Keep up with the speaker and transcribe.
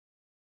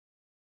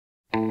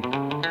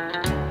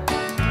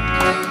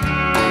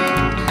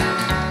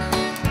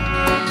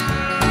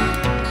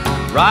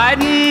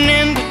riding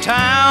into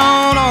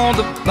town on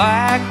the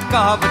back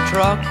of a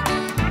truck,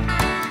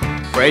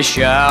 fresh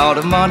out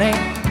of money,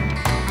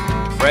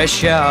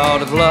 fresh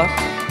out of luck.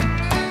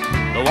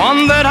 The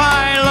one that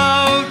I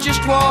love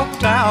just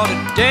walked out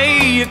a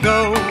day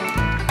ago.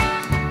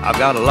 I've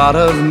got a lot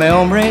of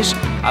memories,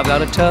 I've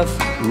got a tough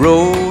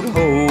road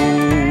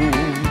home.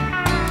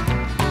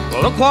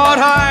 Well, look what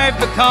I've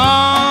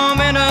become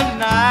in a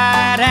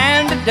night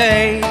and a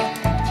day.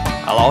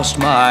 I lost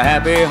my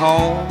happy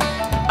home,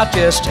 I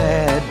just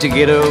had to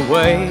get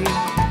away.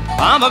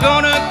 I'm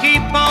gonna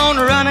keep on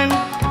running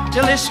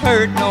till this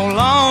hurt no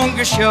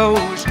longer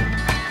shows.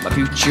 My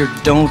future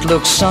don't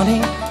look sunny,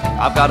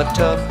 I've got a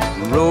tough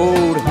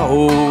road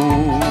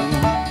home.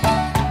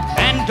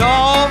 And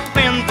off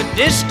in the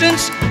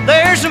distance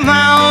there's a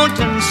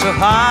mountain so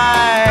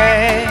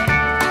high.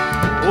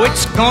 Oh,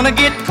 it's gonna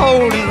get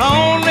cold and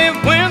lonely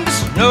when the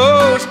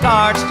snow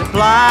starts to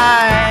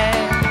fly.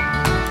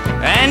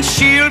 And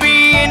she'll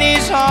be in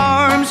his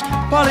arms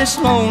while this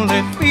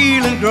lonely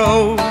feeling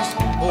grows.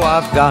 Oh,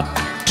 I've got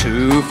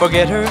to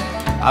forget her,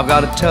 I've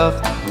got a tough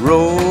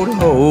road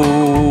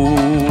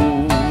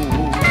home.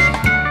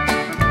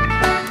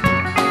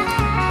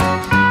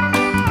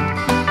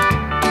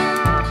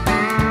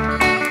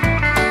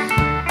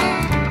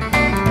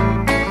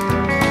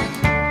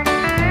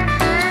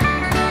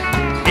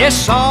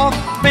 Yes, off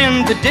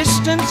in the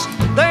distance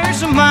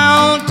there's a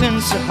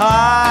mountain so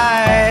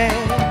high,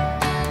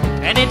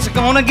 and it's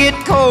gonna get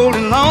cold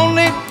and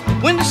lonely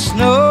when the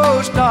snow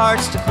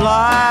starts to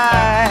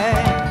fly.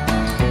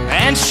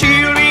 And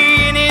she'll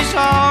be in his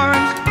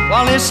arms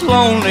while this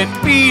lonely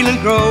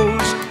feeling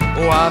grows.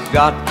 Oh, I've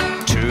got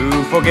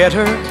to forget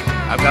her,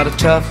 I've got a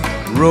tough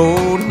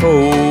road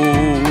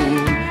home.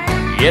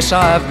 Yes,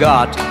 I've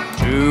got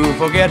to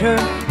forget her,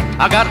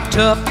 I got a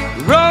tough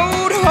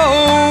road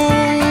home.